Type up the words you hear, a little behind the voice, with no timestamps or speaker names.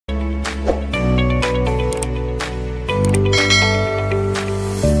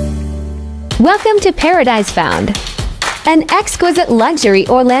Welcome to Paradise Found, an exquisite luxury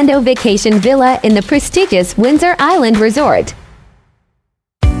Orlando vacation villa in the prestigious Windsor Island Resort.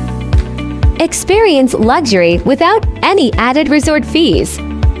 Experience luxury without any added resort fees.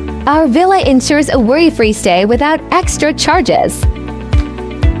 Our villa ensures a worry-free stay without extra charges.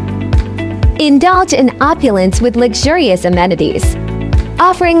 Indulge in opulence with luxurious amenities,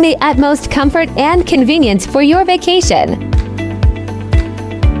 offering the utmost comfort and convenience for your vacation.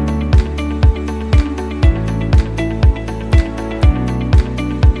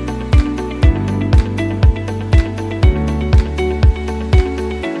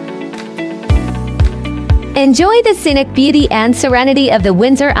 Enjoy the scenic beauty and serenity of the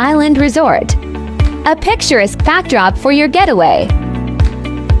Windsor Island Resort, a picturesque backdrop for your getaway.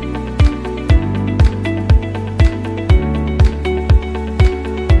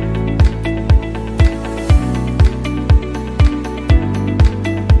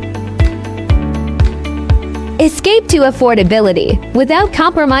 Escape to affordability without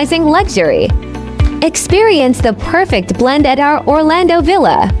compromising luxury. Experience the perfect blend at our Orlando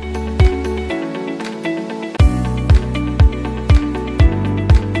villa.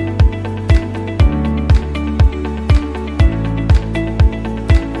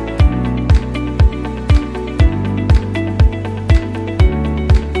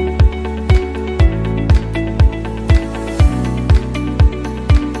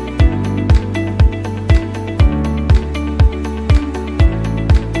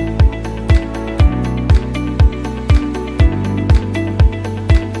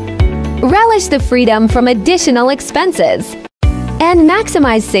 Relish the freedom from additional expenses and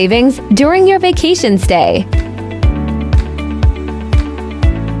maximize savings during your vacation stay.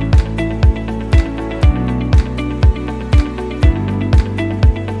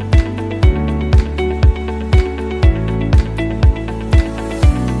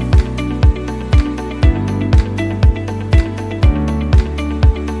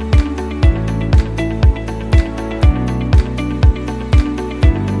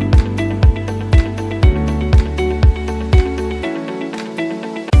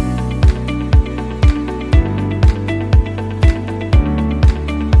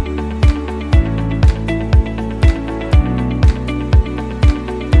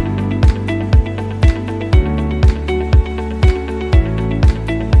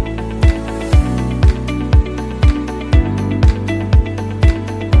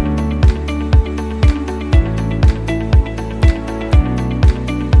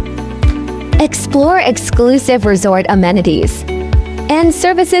 Explore exclusive resort amenities and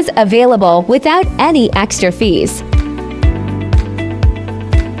services available without any extra fees.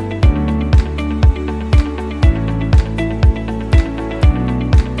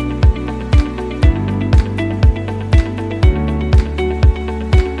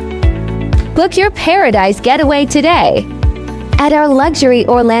 Book your paradise getaway today at our luxury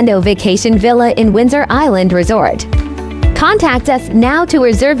Orlando vacation villa in Windsor Island Resort. Contact us now to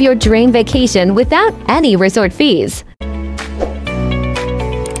reserve your dream vacation without any resort fees.